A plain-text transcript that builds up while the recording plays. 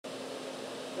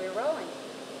We're rolling.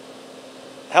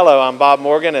 Hello, I'm Bob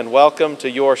Morgan and welcome to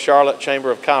your Charlotte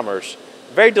Chamber of Commerce.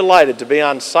 Very delighted to be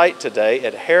on site today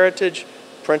at Heritage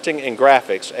Printing and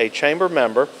Graphics, a chamber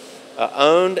member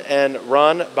owned and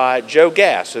run by Joe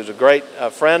Gass, who's a great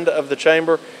friend of the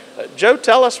chamber. Joe,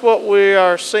 tell us what we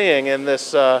are seeing in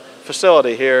this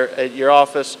facility here at your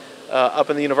office up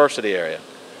in the university area.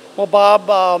 Well,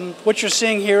 Bob, what you're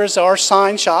seeing here is our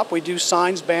sign shop. We do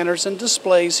signs, banners, and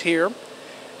displays here.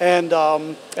 And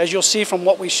as you'll see from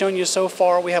what we've shown you so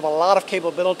far, we have a lot of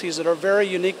capabilities that are very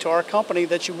unique to our company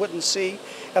that you wouldn't see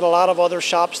at a lot of other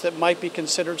shops that might be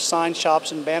considered sign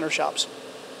shops and banner shops.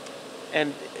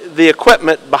 And the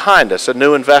equipment behind us, a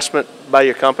new investment by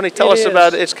your company. Tell us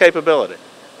about its capability.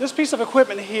 This piece of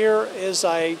equipment here is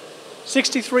a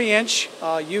 63-inch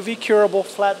UV curable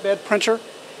flatbed printer.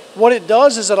 What it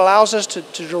does is it allows us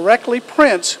to directly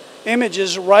print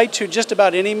images right to just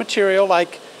about any material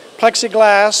like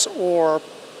plexiglass or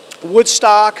wood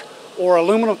stock or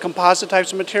aluminum composite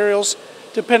types of materials,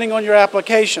 depending on your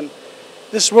application.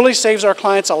 This really saves our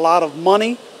clients a lot of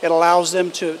money. It allows them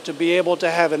to be able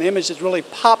to have an image that really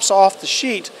pops off the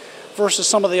sheet versus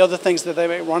some of the other things that they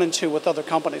may run into with other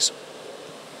companies.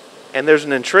 And there's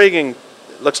an intriguing,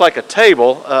 looks like a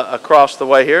table across the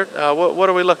way here. What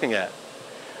are we looking at?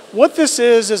 What this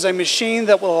is a machine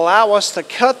that will allow us to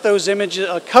cut those images,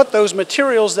 cut those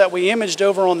materials that we imaged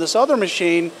over on this other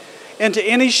machine into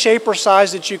any shape or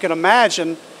size that you can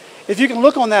imagine. If you can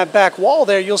look on that back wall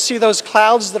there, you'll see those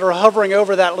clouds that are hovering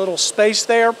over that little space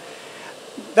there.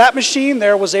 That machine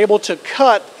there was able to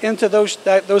cut into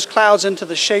those clouds into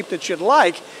the shape that you'd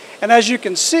like. And as you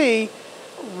can see,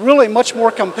 really much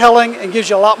more compelling and gives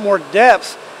you a lot more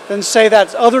depth than, say,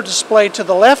 that other display to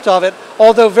the left of it,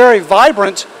 although very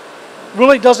vibrant,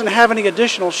 really doesn't have any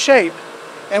additional shape.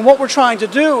 And what we're trying to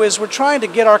do is we're trying to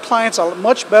get our clients a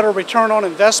much better return on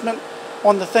investment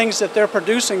on the things that they're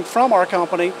producing from our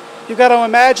company. You've got to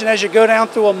imagine as you go down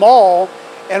through a mall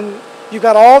and you've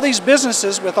got all these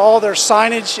businesses with all their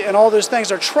signage and all those things.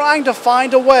 They're trying to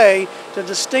find a way to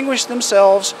distinguish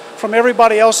themselves from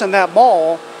everybody else in that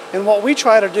mall. And what we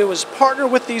try to do is partner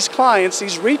with these clients,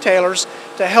 these retailers,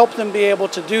 to help them be able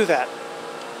to do that.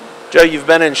 Joe, you've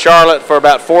been in Charlotte for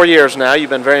about 4 years now. You've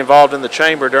been very involved in the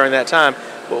chamber during that time.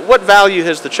 What value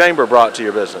has the chamber brought to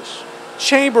your business?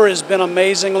 Chamber has been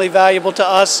amazingly valuable to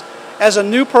us. As a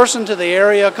new person to the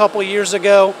area a couple of years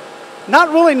ago,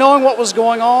 not really knowing what was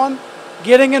going on,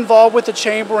 getting involved with the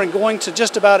chamber and going to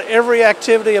just about every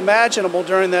activity imaginable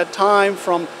during that time,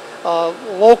 from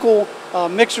local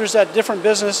mixers at different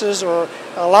businesses or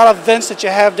a lot of events that you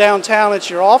have downtown at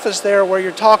your office there where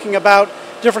you're talking about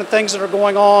different things that are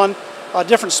going on,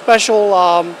 different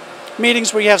special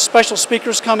meetings where you have special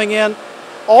speakers coming in.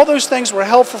 All those things were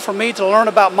helpful for me to learn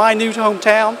about my new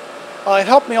hometown. It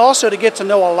helped me also to get to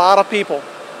know a lot of people.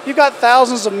 You've got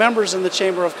thousands of members in the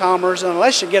Chamber of Commerce, and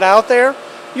unless you get out there,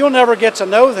 you'll never get to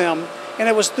know them. And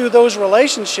it was through those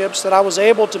relationships that I was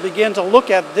able to begin to look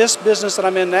at this business that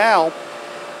I'm in now.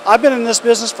 I've been in this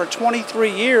business for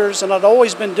 23 years, and I've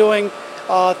always been doing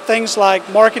things like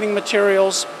marketing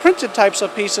materials, printed types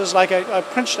of pieces like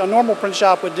a normal print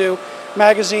shop would do,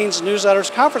 magazines,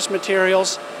 newsletters, conference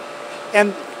materials.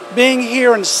 And being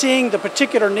here and seeing the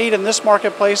particular need in this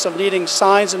marketplace of needing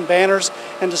signs and banners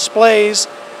and displays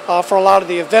for a lot of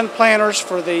the event planners,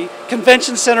 for the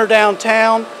convention center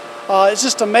downtown, it's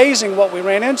just amazing what we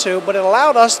ran into, but it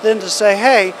allowed us then to say,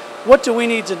 hey, what do we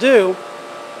need to do?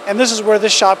 And this is where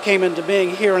this shop came into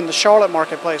being here in the Charlotte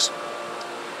marketplace.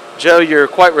 Joe, you're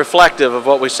quite reflective of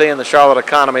what we see in the Charlotte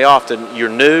economy often. You're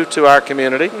new to our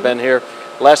community, been here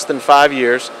less than 5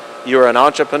 years. You're an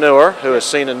entrepreneur who has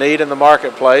seen a need in the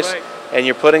marketplace, and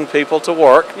you're putting people to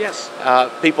work. Yes.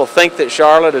 People think that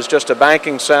Charlotte is just a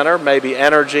banking center, maybe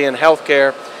energy and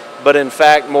healthcare, but in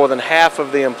fact more than half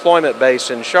of the employment base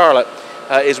in Charlotte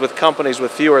is with companies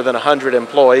with fewer than 100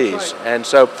 employees. Right. And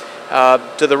so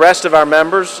to the rest of our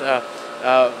members,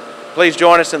 please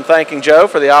join us in thanking Joe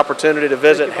for the opportunity to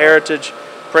visit Heritage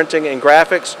Printing and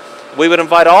Graphics. We would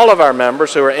invite all of our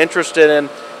members who are interested in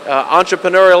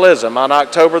entrepreneurialism. On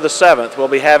October the 7th, we'll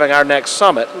be having our next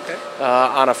summit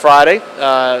on a Friday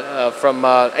from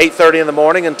 8:30 in the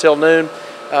morning until noon.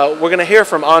 We're going to hear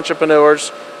from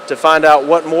entrepreneurs to find out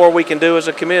what more we can do as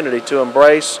a community to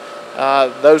embrace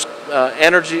those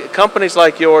energy companies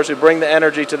like yours who bring the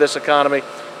energy to this economy,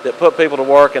 that put people to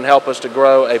work and help us to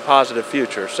grow a positive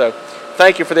future. So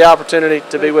thank you for the opportunity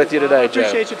to be with you today, Joe. I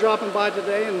appreciate you dropping by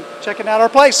today and checking out our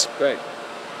place. Great.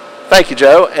 Thank you,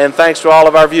 Joe, and thanks to all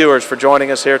of our viewers for joining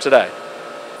us here today.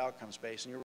 Outcomes based.